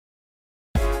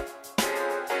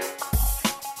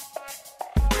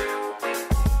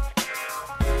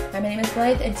Hi, my name is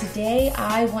Blythe, and today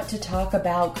I want to talk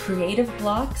about creative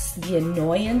blocks, the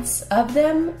annoyance of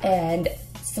them, and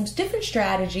some different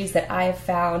strategies that I have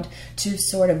found to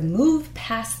sort of move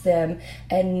past them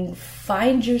and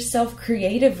find yourself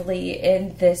creatively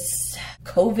in this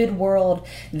COVID world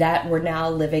that we're now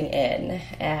living in.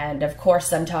 And of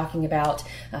course, I'm talking about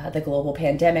the global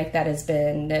pandemic that has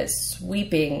been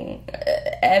sweeping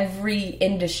every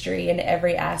industry and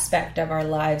every aspect of our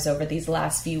lives over these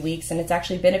last few weeks. And it's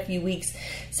actually been a few weeks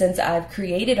since I've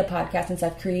created a podcast, since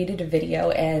I've created a video,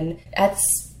 and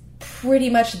that's pretty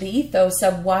much the ethos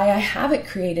of why I have it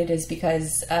created, is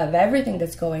because of everything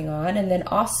that's going on, and then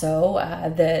also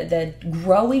the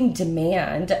growing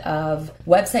demand of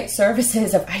website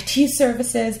services, of IT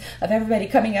services, of everybody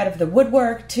coming out of the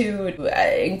woodwork to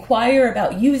inquire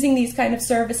about using these kind of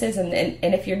services. And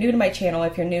if you're new to my channel,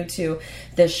 if you're new to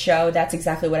this show, that's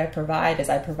exactly what I provide. Is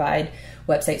I provide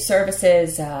website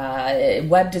services,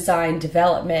 web design,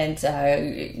 development,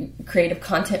 creative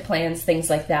content plans, things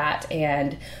like that.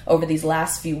 And over these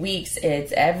last few weeks,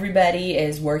 everybody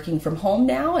is working from home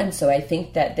now. And so I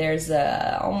think that there's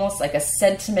almost like a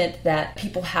sentiment that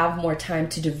people have more time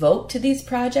to devote to these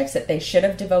projects that they should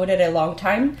have devoted a long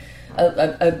time.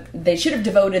 They should have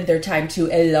devoted their time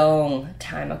to a long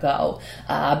time ago.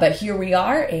 But here we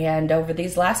are, and over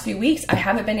these last few weeks, I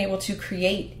haven't been able to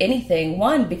create anything.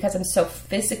 One, because I'm so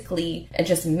physically and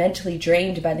just mentally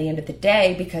drained by the end of the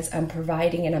day, because I'm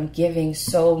providing and I'm giving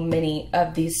so many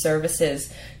of these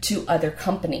services to other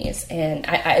companies. And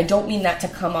I don't mean that to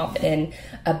come off in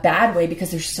a bad way,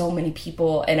 because there's so many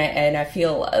people, and I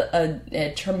feel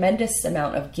a tremendous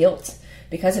amount of guilt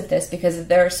because of this, because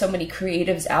there are so many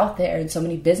creatives out there and so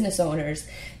many business owners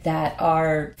that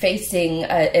are facing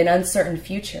an uncertain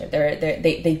future.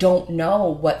 They don't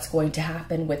know what's going to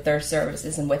happen with their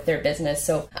services and with their business.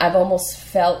 So I've almost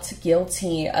felt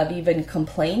guilty of even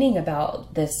complaining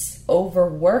about this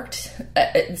overworked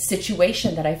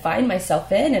situation that I find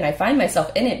myself in. And I find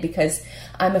myself in it because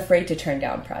I'm afraid to turn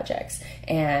down projects.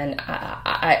 And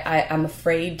I'm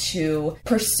afraid to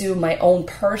pursue my own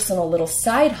personal little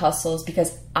side hustles, because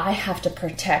I have to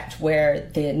protect where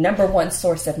the number one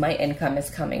source of my income is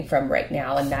coming from right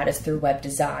now, and that is through web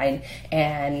design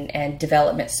and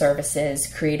development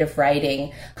services, creative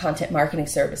writing, content marketing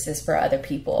services for other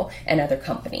people and other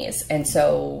companies. And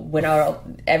so when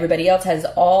everybody else has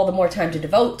all the more time to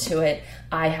devote to it,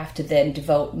 I have to then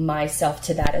devote myself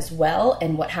to that as well.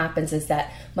 And what happens is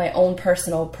that my own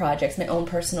personal projects, my own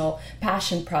personal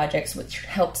passion projects, which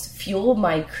helps fuel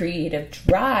my creative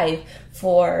drive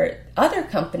for other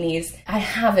companies, I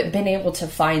haven't been able to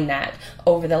find that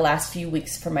over the last few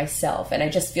weeks for myself. And I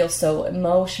just feel so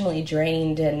emotionally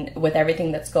drained and with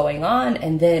everything that's going on.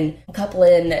 And then couple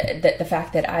in the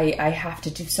fact that I have to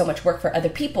do so much work for other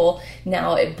people.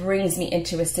 Now it brings me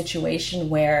into a situation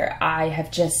where I have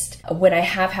just, when I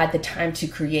have had the time to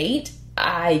create,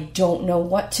 I don't know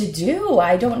what to do.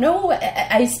 I don't know.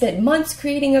 I spent months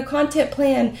creating a content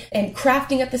plan and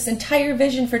crafting up this entire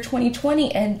vision for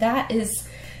 2020, and that is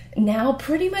now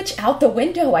pretty much out the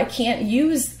window. I can't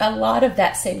use a lot of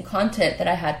that same content that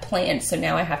I had planned. So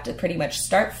now I have to pretty much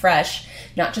start fresh,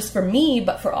 not just for me,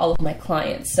 but for all of my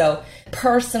clients. So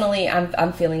personally,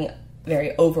 I'm feeling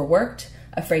very overworked,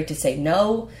 afraid to say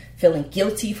no, feeling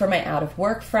guilty for my out of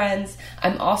work friends.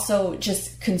 I'm also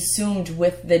just consumed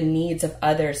with the needs of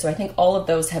others. So I think all of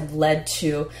those have led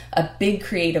to a big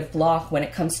creative block when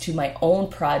it comes to my own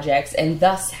projects, and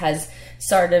thus has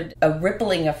started a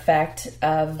rippling effect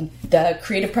of the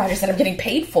creative projects that I'm getting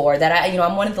paid for, that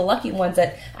I'm one of the lucky ones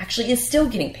that actually is still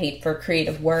getting paid for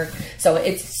creative work. So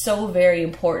it's so very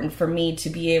important for me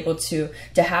to be able to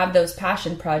have those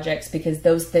passion projects, because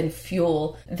those then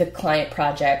fuel the client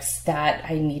projects that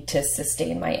I need to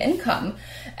sustain my income.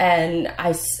 And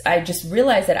I just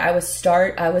realized that I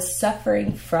was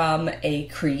suffering from a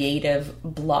creative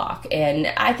block. And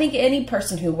I think any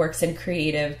person who works in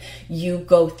creative, you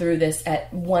go through this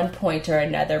at one point or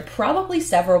another, probably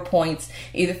several points,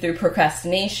 either through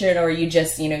procrastination or you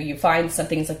just, you find some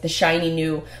things like the shiny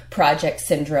new project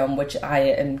syndrome, which I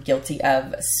am guilty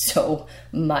of so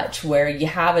much, where you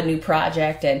have a new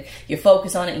project and you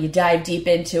focus on it, you dive deep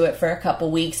into it for a couple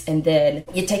weeks, and then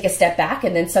you take a step back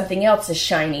and then something else is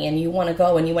shiny and you want to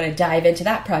go and you want to dive into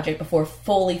that project before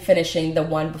fully finishing the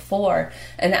one before.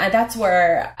 And that's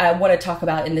where I want to talk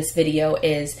about in this video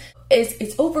is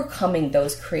overcoming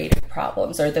those creative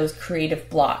problems or those creative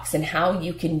blocks, and how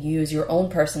you can use your own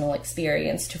personal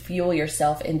experience to fuel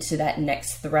yourself into that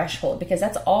next threshold, because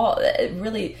that's what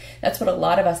a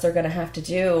lot of us are going to have to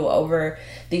do over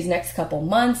these next couple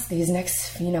months, these next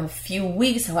few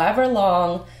weeks, however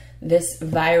long this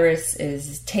virus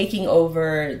is taking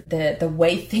over the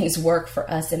way things work for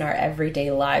us in our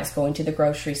everyday lives, going to the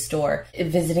grocery store,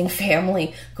 visiting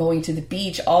family, going to the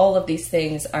beach, all of these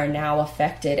things are now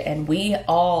affected, and we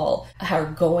all are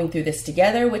going through this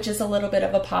together, which is a little bit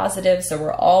of a positive. So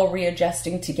we're all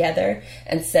readjusting together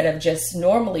instead of just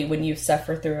normally when you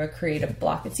suffer through a creative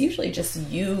block, it's usually just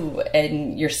you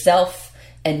and yourself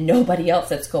and nobody else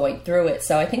that's going through it.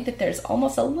 So I think that there's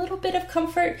almost a little bit of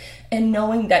comfort in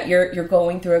knowing that you're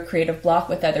going through a creative block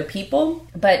with other people.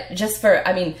 But just for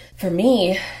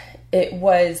me, it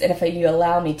was, and if you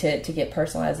allow me to get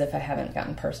personal, as if I haven't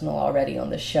gotten personal already on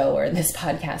this show or in this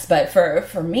podcast, but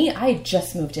for me, I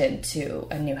just moved into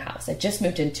a new house. I just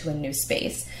moved into a new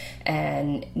space.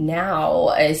 And now,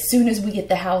 as soon as we get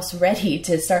the house ready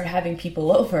to start having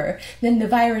people over, then the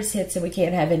virus hits and we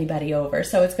can't have anybody over.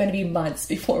 So it's going to be months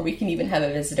before we can even have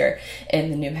a visitor in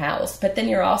the new house. But then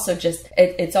you're also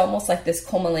it's almost like this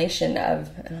culmination of,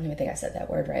 I don't even think I said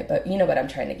that word right, but you know what I'm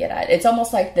trying to get at. It's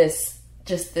almost like this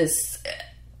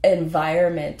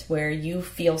environment where you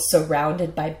feel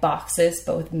surrounded by boxes,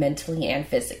 both mentally and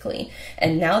physically.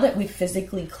 And now that we've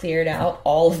physically cleared out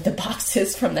all of the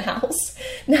boxes from the house,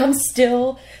 now I'm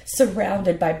still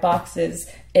surrounded by boxes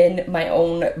in my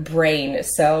own brain.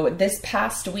 So this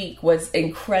past week was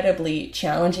incredibly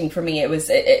challenging for me. It was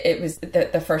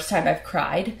the first time I've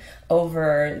cried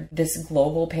over this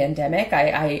global pandemic.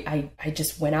 I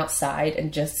just went outside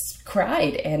and just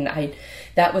cried, and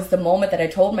that was the moment that I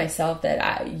told myself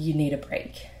that you need a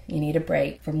break. You need a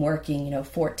break from working,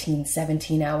 14,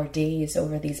 17-hour days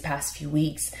over these past few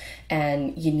weeks.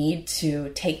 And you need to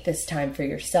take this time for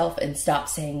yourself and stop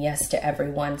saying yes to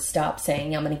everyone. Stop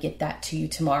saying, I'm going to get that to you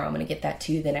tomorrow. I'm going to get that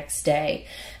to you the next day.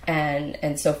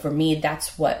 And so for me,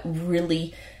 that's what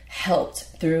really helped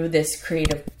through this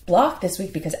creative block this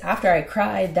week, because after I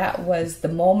cried, that was the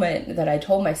moment that I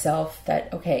told myself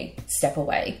that, okay, step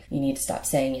away. You need to stop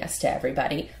saying yes to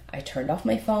everybody. I turned off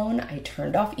my phone. I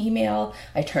turned off email.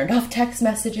 I turned off text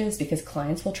messages, because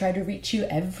clients will try to reach you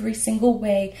every single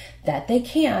way that they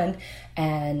can.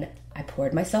 And I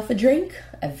poured myself a drink,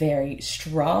 a very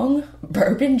strong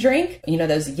bourbon drink.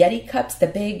 Those Yeti cups, the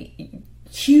big,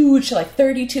 huge, like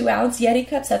 32-ounce Yeti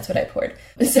cups. That's what I poured.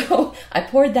 So I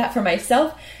poured that for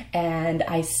myself, and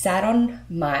I sat on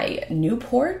my new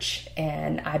porch,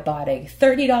 and I bought a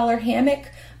 $30 hammock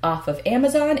off of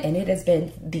Amazon, and it has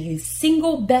been the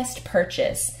single best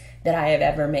purchase that I have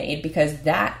ever made, because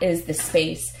that is the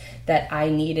space that I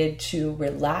needed to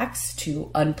relax, to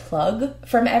unplug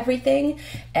from everything.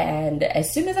 And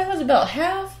as soon as I was about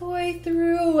halfway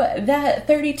through that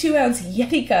 32-ounce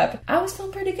Yeti cup, I was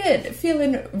feeling pretty good,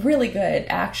 feeling really good,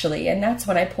 actually. And that's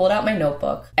when I pulled out my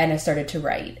notebook and I started to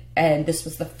write. And this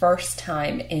was the first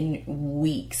time in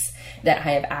weeks that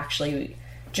I have actually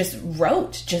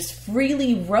just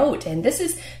freely wrote. And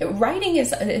writing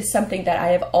is something that I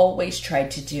have always tried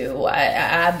to do.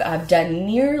 I've done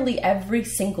nearly every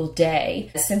single day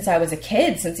since I was a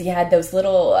kid, since you had those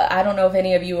little, I don't know if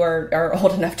any of you are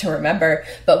old enough to remember,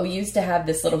 but we used to have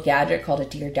this little gadget called a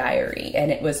Dear Diary. And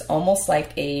it was almost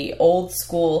like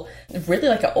really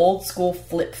like an old school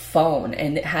flip phone.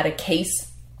 And it had a case,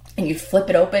 and you'd flip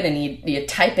it open and you'd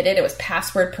type it in. It was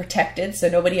password protected, so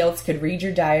nobody else could read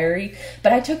your diary.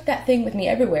 But I took that thing with me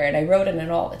everywhere, and I wrote in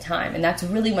it all the time. And that's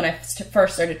really when I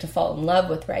first started to fall in love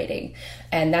with writing.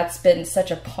 And that's been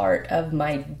such a part of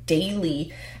my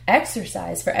daily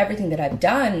exercise for everything that I've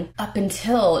done up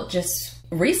until just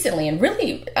recently, and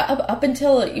really up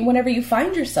until whenever you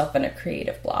find yourself in a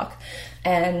creative block.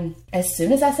 And as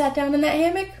soon as I sat down in that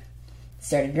hammock,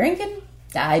 started drinking,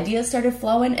 the ideas started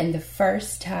flowing, and the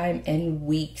first time in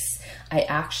weeks, I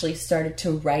actually started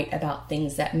to write about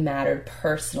things that mattered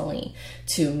personally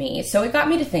to me. So it got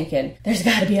me to thinking, there's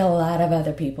got to be a lot of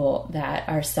other people that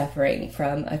are suffering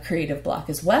from a creative block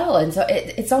as well. And so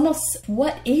it's almost,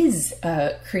 what is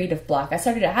a creative block? I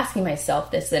started asking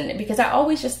myself this, and because I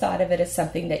always just thought of it as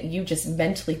something that you just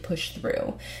mentally push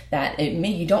through, that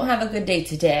you don't have a good day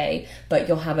today, but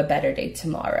you'll have a better day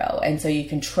tomorrow. And so you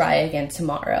can try again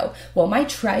tomorrow. Well, my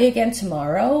try again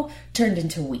tomorrow turned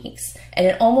into weeks, and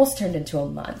it almost turned into a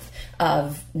month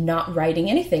of not writing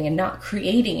anything and not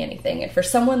creating anything. And for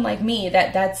someone like me,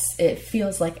 it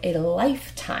feels like a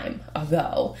lifetime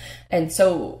ago. And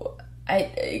so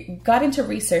I got into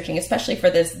researching, especially for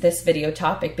this video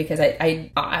topic, because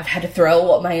I've had to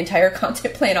throw my entire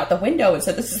content plan out the window. And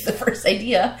so this is the first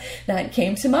idea that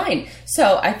came to mind.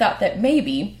 So I thought that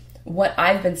maybe what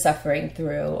I've been suffering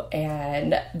through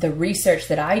and the research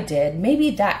that I did,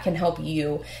 maybe that can help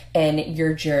you in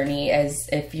your journey as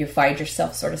if you find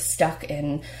yourself sort of stuck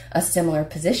in a similar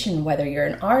position, whether you're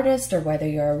an artist or whether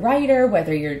you're a writer,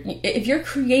 if you're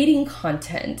creating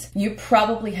content, you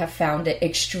probably have found it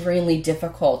extremely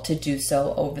difficult to do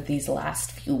so over these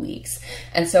last few weeks.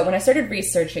 And so when I started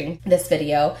researching this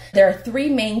video, there are 3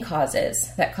 main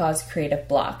causes that cause creative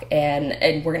block,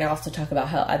 and we're going to also talk about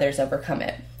how others overcome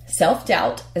it.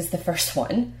 Self-doubt is the first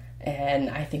one, and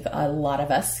I think a lot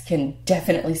of us can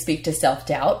definitely speak to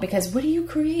self-doubt, because what do you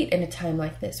create in a time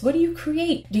like this? What do you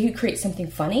create? Do you create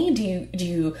something funny? Do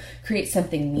you create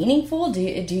something meaningful? Do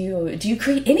you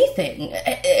create anything?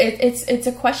 It's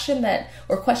a question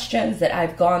questions that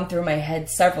I've gone through my head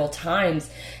several times,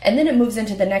 and then it moves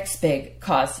into the next big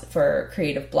cause for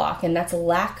creative block, and that's a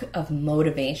lack of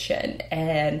motivation.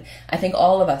 And I think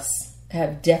all of us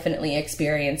have definitely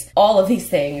experienced all of these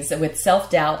things with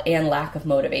self-doubt and lack of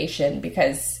motivation,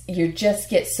 because you just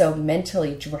get so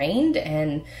mentally drained.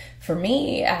 And for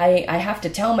me, I have to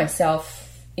tell myself,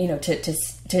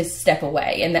 to step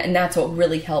away. And that's what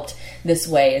really helped this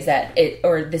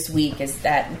week is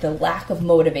that the lack of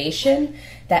motivation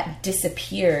that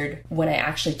disappeared when I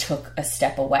actually took a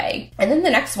step away. And then the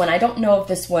next one, I don't know if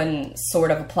this one sort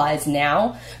of applies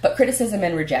now, but criticism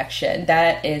and rejection,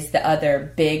 that is the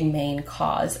other big main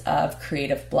cause of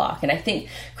creative block. And I think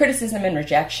criticism and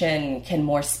rejection can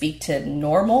more speak to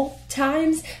normal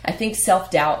times. I think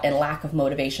self-doubt and lack of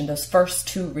motivation, those first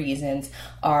 2 reasons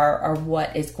are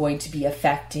what is going to be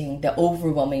affecting the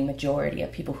overwhelming majority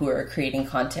of people who are creating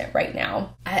content right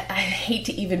now. I hate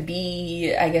to even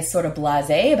be, I guess, sort of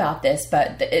blasé about this,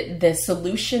 but the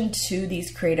solution to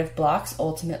these creative blocks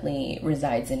ultimately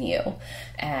resides in you,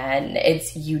 and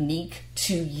it's unique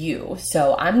to you.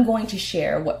 So I'm going to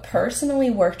share what personally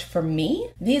worked for me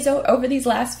over these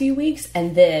last few weeks,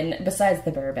 and then besides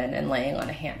the bourbon and laying on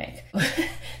a hammock,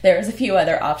 there's a few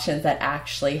other options that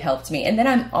actually helped me. And then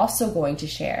I'm also going to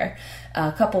share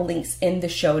a couple links in the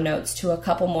show notes to a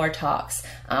couple more talks.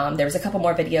 There was a couple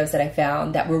more videos that I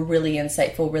found that were really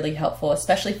insightful, really helpful,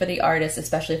 especially for the artist,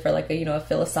 especially for like a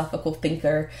philosophical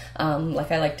thinker,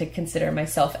 like I like to consider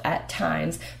myself at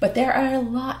times. But there are a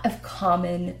lot of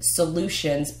common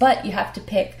solutions, but you have to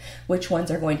pick which ones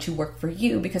are going to work for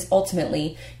you, because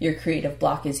ultimately your creative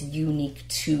block is unique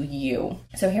to you.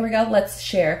 So here we go. Let's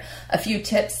share a few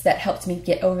tips that helped me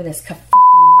get over this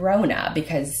Rona,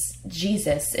 because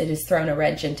Jesus, it has thrown a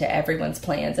wrench into everyone's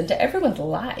plans and to everyone's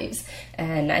lives.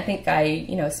 And I think I,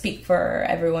 speak for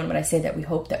everyone when I say that we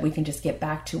hope that we can just get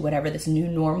back to whatever this new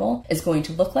normal is going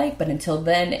to look like. But until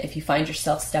then, if you find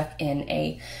yourself stuck in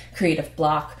a creative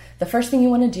block, the first thing you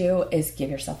want to do is give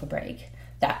yourself a break.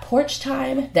 That porch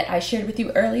time that I shared with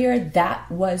you earlier, that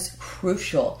was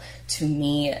crucial to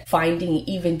me finding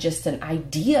even just an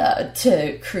idea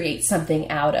to create something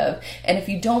out of. And if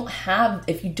you don't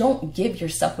give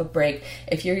yourself a break,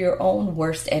 if you're your own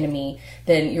worst enemy,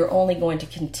 then you're only going to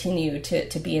continue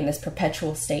to be in this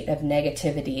perpetual state of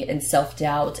negativity and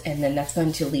self-doubt. And then that's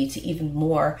going to lead to even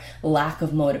more lack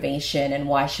of motivation. And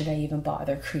why should I even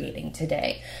bother creating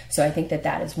today? So I think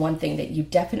that is one thing that you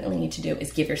definitely need to do,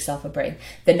 is give yourself a break.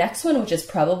 The next one, which is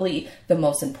probably the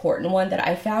most important one that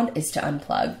I found, is to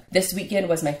unplug. This weekend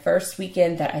was my first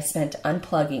weekend that I spent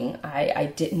unplugging.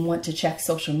 I didn't want to check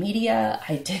social media.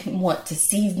 I didn't want to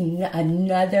see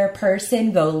another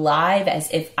person go live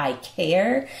as if I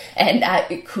care. And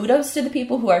kudos to the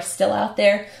people who are still out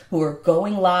there, who are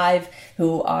going live,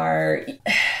 who are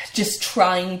just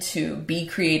trying to be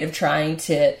creative, trying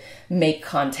to make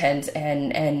content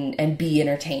and be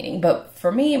entertaining. But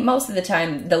for me, most of the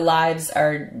time, the lives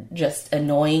are just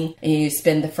annoying. You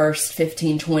spend the first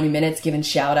 15, 20 minutes giving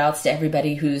shout outs to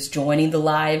everybody who's joining the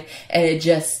live, and it's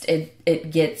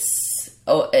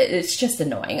just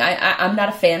annoying. I'm not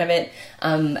a fan of it.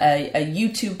 I'm a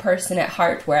YouTube person at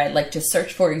heart, where I like to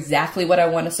search for exactly what I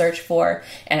want to search for,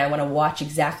 and I want to watch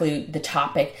exactly the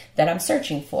topic that I'm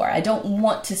searching for. I don't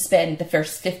want to spend the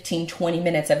first 15, 20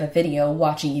 minutes of a video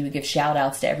watching you give shout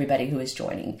outs to everybody who is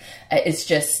joining. It's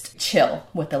just chill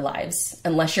with the lives.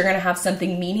 Unless you're going to have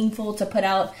something meaningful to put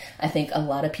out, I think a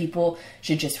lot of people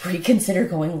should just reconsider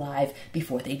going live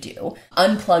before they do.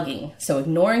 Unplugging, so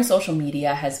ignoring social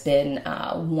media, has been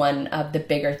one of the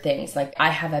bigger things. Like, I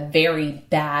have a very very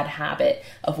bad habit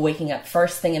of waking up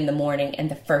first thing in the morning, and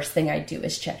the first thing I do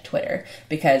is check Twitter,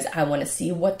 because I want to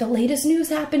see what the latest news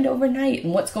happened overnight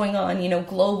and what's going on,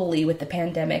 globally with the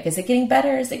pandemic. Is it getting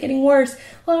better? Is it getting worse?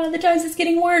 A lot of the times it's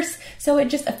getting worse. So it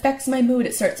just affects my mood.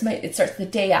 It starts the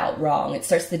day out wrong. It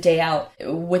starts the day out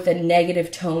with a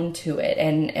negative tone to it.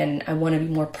 And I want to be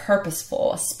more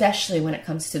purposeful, especially when it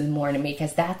comes to the morning,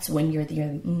 because that's when you're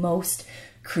the most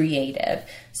creative.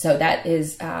 So that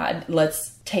is,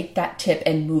 let's take that tip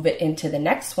and move it into the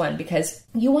next one, because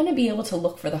you want to be able to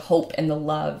look for the hope and the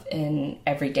love in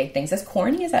everyday things. As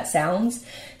corny as that sounds,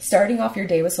 starting off your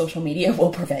day with social media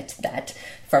will prevent that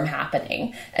from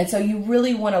happening. And so you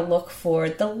really want to look for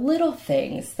the little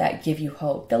things that give you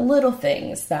hope, the little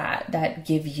things that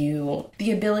give you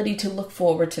the ability to look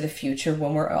forward to the future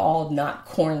when we're all not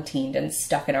quarantined and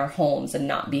stuck in our homes and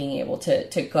not being able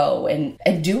to go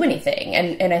and do anything.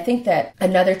 And I think that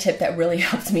another tip that really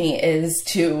helped me is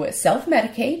to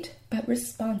self-medicate, but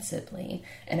responsibly.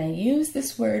 And I use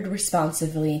this word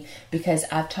responsibly because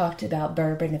I've talked about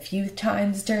bourbon a few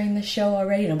times during the show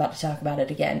already, and I'm about to talk about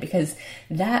it again, because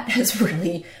that has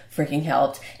really freaking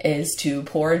helped, is to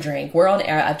pour a drink.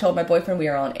 I've told my boyfriend we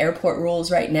are on airport rules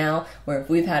right now, where if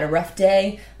we've had a rough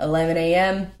day, 11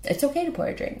 a.m., it's okay to pour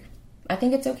a drink. I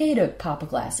think it's okay to pop a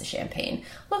glass of champagne.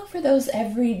 Look for those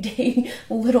everyday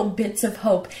little bits of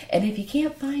hope. And if you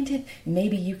can't find it,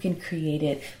 maybe you can create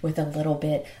it with a little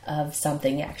bit of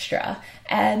something extra.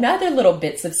 And other little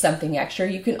bits of something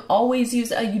extra, you can always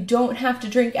use, you don't have to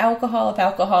drink alcohol if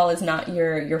alcohol is not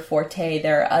your forte.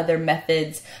 There are other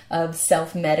methods of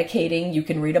self-medicating. You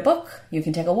can read a book, you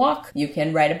can take a walk, you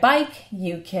can ride a bike,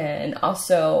 you can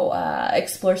also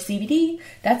explore CBD.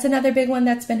 That's another big one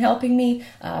that's been helping me.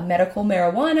 Medical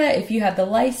marijuana, if you have the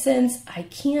license. I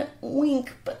can't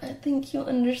wink, but I think you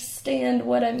understand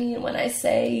what I mean when I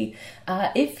say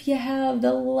if you have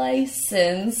the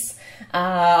license.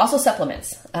 Also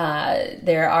supplements.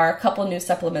 There are a couple new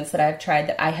supplements that I've tried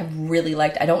that I have really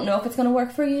liked. I don't know if it's going to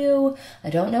work for you. I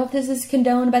don't know if this is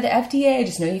condoned by the FDA. I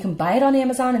just know you can buy it on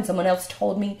Amazon, and someone else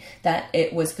told me that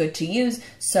it was good to use.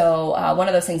 So one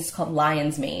of those things is called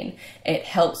lion's mane. It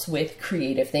helps with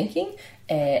creative thinking.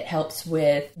 It helps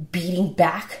with beating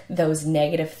back those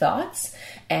negative thoughts.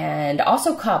 And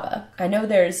also kava. I know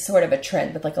there's sort of a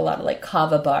trend with a lot of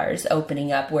kava bars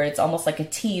opening up, where it's almost like a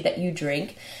tea that you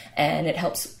drink, and it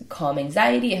helps calm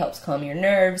anxiety, it helps calm your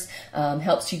nerves,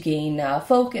 helps you gain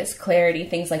focus, clarity,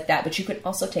 things like that. But you can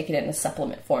also take it in a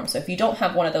supplement form. So if you don't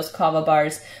have one of those kava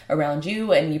bars around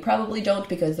you, and you probably don't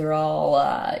because they're all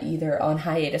either on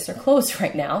hiatus or closed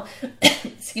right now,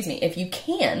 excuse me, if you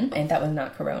can, and that was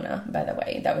not Corona, by the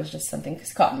way, that was just something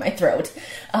that's caught in my throat.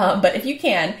 But if you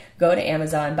can, go to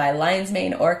Amazon, buy lion's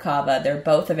mane or kava. They're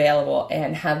both available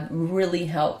and have really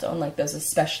helped on those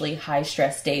especially high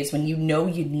stress days when you know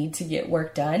you need to get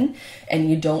work done and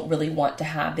you don't really want to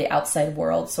have the outside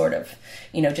world sort of,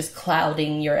 just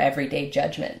clouding your everyday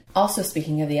judgment. Also,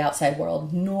 speaking of the outside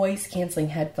world, noise canceling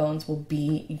headphones will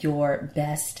be your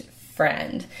best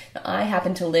friend. Now, I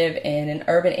happen to live in an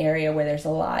urban area where there's a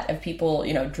lot of people,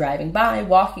 driving by,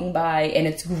 walking by, and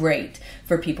it's great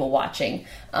for people watching.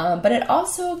 But it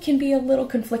also can be a little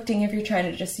conflicting if you're trying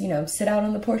to just, sit out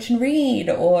on the porch and read,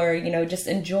 or, just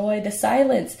enjoy the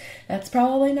silence. That's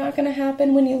probably not going to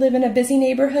happen when you live in a busy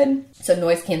neighborhood. So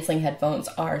noise canceling headphones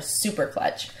are super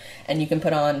clutch. And you can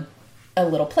put on a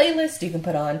little playlist, you can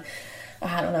put on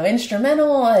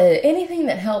instrumental, anything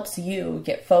that helps you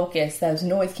get focused. Those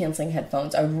noise canceling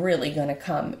headphones are really going to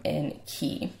come in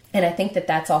key. And I think that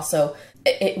that's also,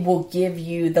 it will give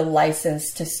you the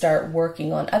license to start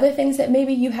working on other things that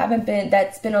maybe you haven't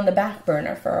that's been on the back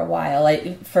burner for a while.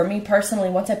 For me personally,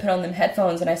 once I put on them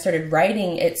headphones and I started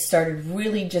writing, it started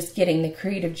really just getting the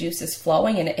creative juices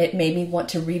flowing, and it made me want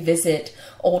to revisit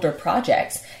older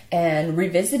projects. And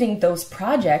revisiting those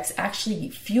projects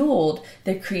actually fueled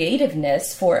the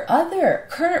creativeness for other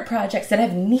current projects that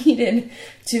I've needed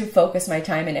to focus my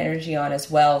time and energy on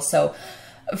as well. So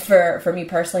for me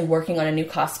personally, working on a new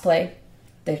cosplay,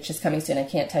 that's just coming soon. I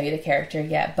can't tell you the character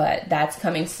yet, but that's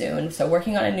coming soon. So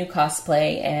working on a new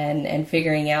cosplay and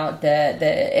figuring out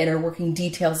the inner working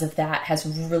details of that has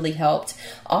really helped.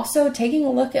 Also, taking a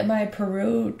look at my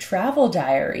Peru travel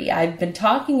diary. I've been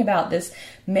talking about this,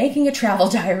 making a travel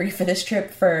diary for this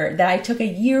trip that I took a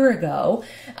year ago.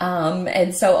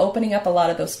 And so opening up a lot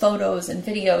of those photos and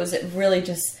videos, it really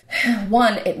just,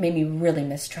 it made me really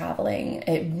miss traveling.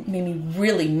 It made me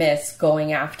really miss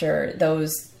going after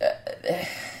those,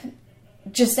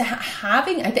 just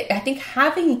having, I think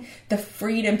having the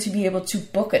freedom to be able to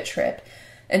book a trip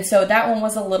And so that one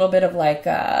was a little bit of like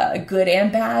good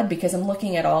and bad, because I'm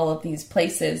looking at all of these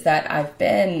places that I've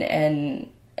been, and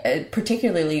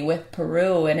particularly with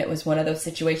Peru, and it was one of those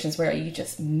situations where you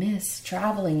just miss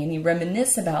traveling and you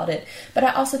reminisce about it. But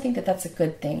I also think that that's a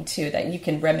good thing too, that you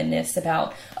can reminisce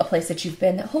about a place that you've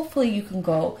been, that hopefully you can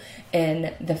go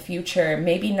in the future,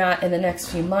 maybe not in the next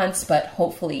few months, but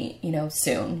hopefully,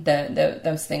 soon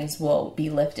those things will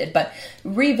be lifted. But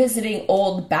revisiting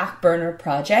old back burner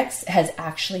projects has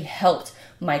actually helped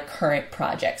my current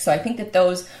project. So I think that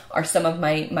those are some of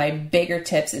my bigger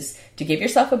tips, is to give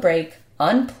yourself a break,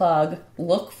 unplug,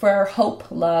 look for hope,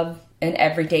 love, and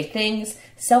everyday things,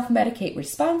 self-medicate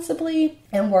responsibly,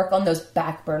 and work on those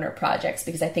back burner projects,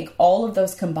 because I think all of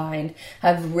those combined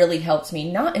have really helped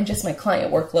me, not in just my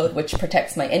client workload, which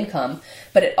protects my income,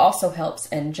 but it also helps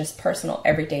in just personal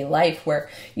everyday life, where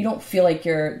you don't feel like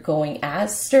you're going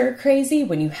as stir crazy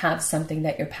when you have something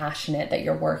that you're passionate, that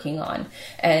you're working on.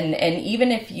 And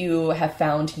even if you have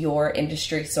found your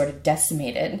industry sort of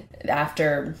decimated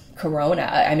after Corona,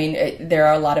 I mean, there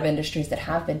are a lot of industries that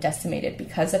have been decimated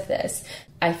because of this.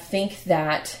 I think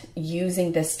that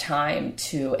using this time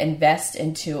to invest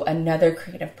into another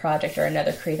creative project or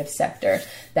another creative sector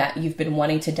that you've been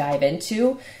wanting to dive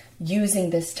into, using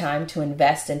this time to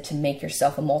invest and to make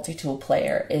yourself a multi-tool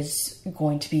player is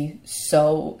going to be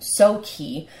so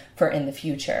key for in the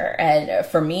future. And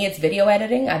for me, it's video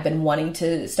editing. I've been wanting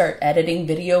to start editing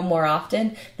video more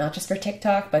often, not just for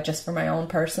TikTok, but just for my own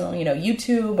personal,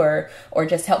 YouTube or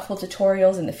just helpful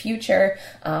tutorials in the future.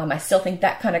 I still think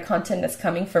that kind of content is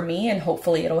coming for me, and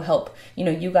hopefully it'll help,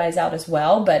 you guys out as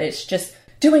well. But it's just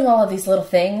doing all of these little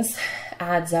things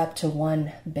adds up to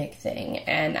one big thing.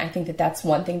 And I think that that's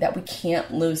one thing that we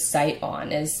can't lose sight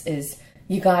on is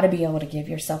you got to be able to give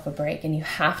yourself a break, and you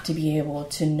have to be able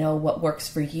to know what works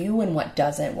for you and what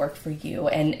doesn't work for you.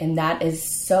 And that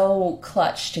is so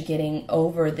clutch to getting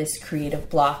over this creative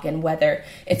block. And whether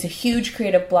it's a huge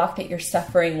creative block that you're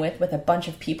suffering with a bunch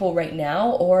of people right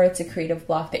now, or it's a creative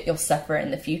block that you'll suffer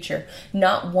in the future,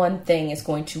 not one thing is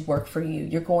going to work for you.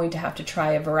 You're going to have to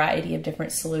try a variety of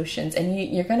different solutions, and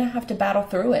you're going to have to battle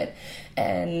through it.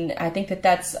 And I think that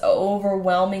that's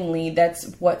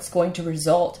what's going to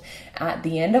result at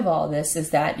the end of all this,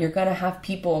 is that you're going to have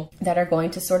people that are going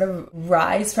to sort of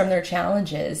rise from their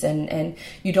challenges, and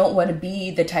you don't want to be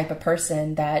the type of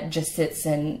person that just sits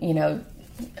and,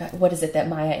 what is it that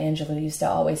Maya Angelou used to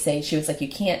always say? She was like, you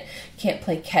can't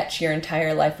play catch your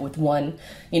entire life with one,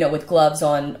 with gloves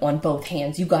on both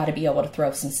hands. You got to be able to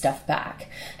throw some stuff back.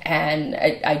 And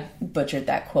I butchered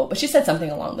that quote, but she said something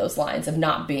along those lines of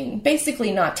not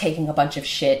taking a bunch of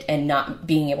shit and not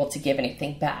being able to give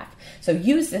anything back. So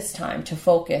use this time to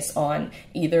focus on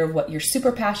either what you're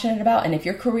super passionate about, and if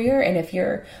your career, and if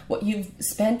what you've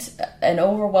spent an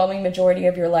overwhelming majority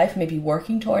of your life maybe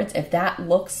working towards, if that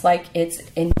looks like it's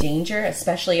in danger,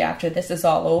 especially after this is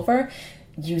all over,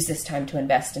 use this time to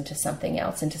invest into something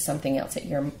else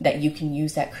that you can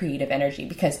use that creative energy.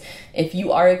 Because if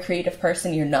you are a creative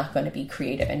person, you're not going to be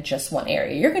creative in just one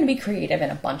area. You're going to be creative in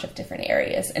a bunch of different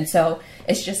areas. And so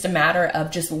it's just a matter of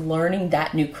just learning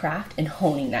that new craft and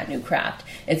honing that new craft.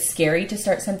 It's scary to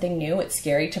start something new. It's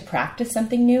scary to practice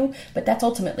something new, but that's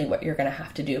ultimately what you're going to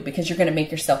have to do, because you're going to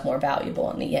make yourself more valuable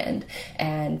in the end.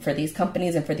 And for these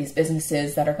companies and for these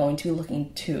businesses that are going to be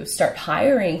looking to start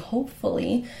hiring,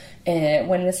 hopefully, and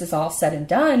when this is all said and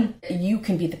done, you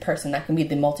can be the person that can be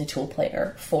the multi-tool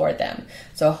player for them.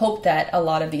 So I hope that a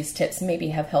lot of these tips maybe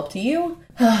have helped you.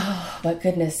 But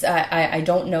goodness, I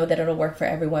don't know that it'll work for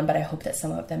everyone, but I hope that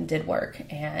some of them did work.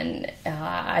 And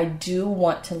I do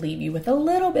want to leave you with a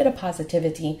little bit of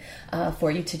positivity for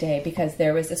you today, because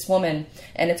there was this woman,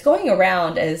 and it's going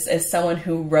around as someone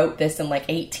who wrote this in like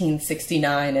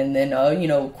 1869 and then,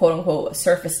 quote unquote,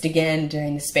 surfaced again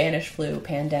during the Spanish flu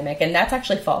pandemic. And that's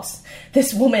actually false.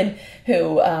 This woman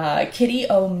who, Kitty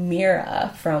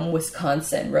O'Meara from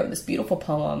Wisconsin, wrote this beautiful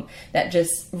poem that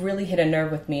just really hit a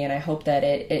nerve with me, and I hope that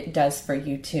it does for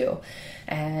you too.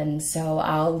 And so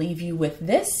I'll leave you with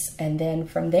this, and then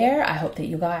from there, I hope that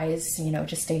you guys,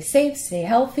 just stay safe, stay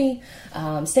healthy,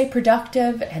 stay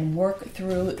productive, and work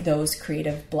through those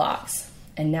creative blocks.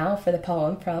 And now for the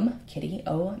poem from Kitty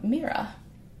O'Meara.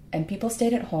 And people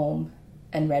stayed at home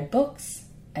and read books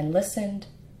and listened,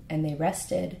 and they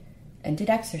rested and did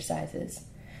exercises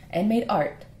and made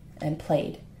art and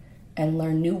played and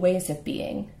learned new ways of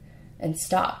being and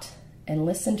stopped and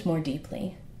listened more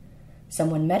deeply.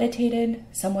 Someone meditated,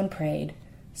 someone prayed,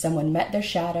 someone met their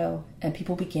shadow, and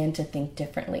people began to think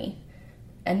differently.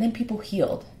 And then people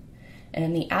healed. And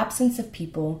in the absence of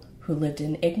people who lived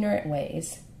in ignorant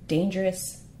ways,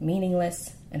 dangerous,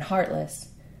 meaningless, and heartless,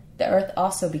 the earth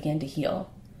also began to heal.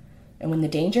 And when the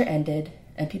danger ended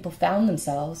and people found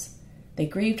themselves, they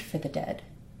grieved for the dead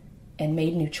and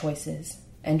made new choices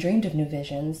and dreamed of new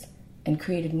visions and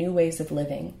created new ways of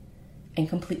living and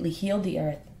completely healed the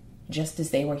earth just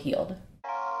as they were healed.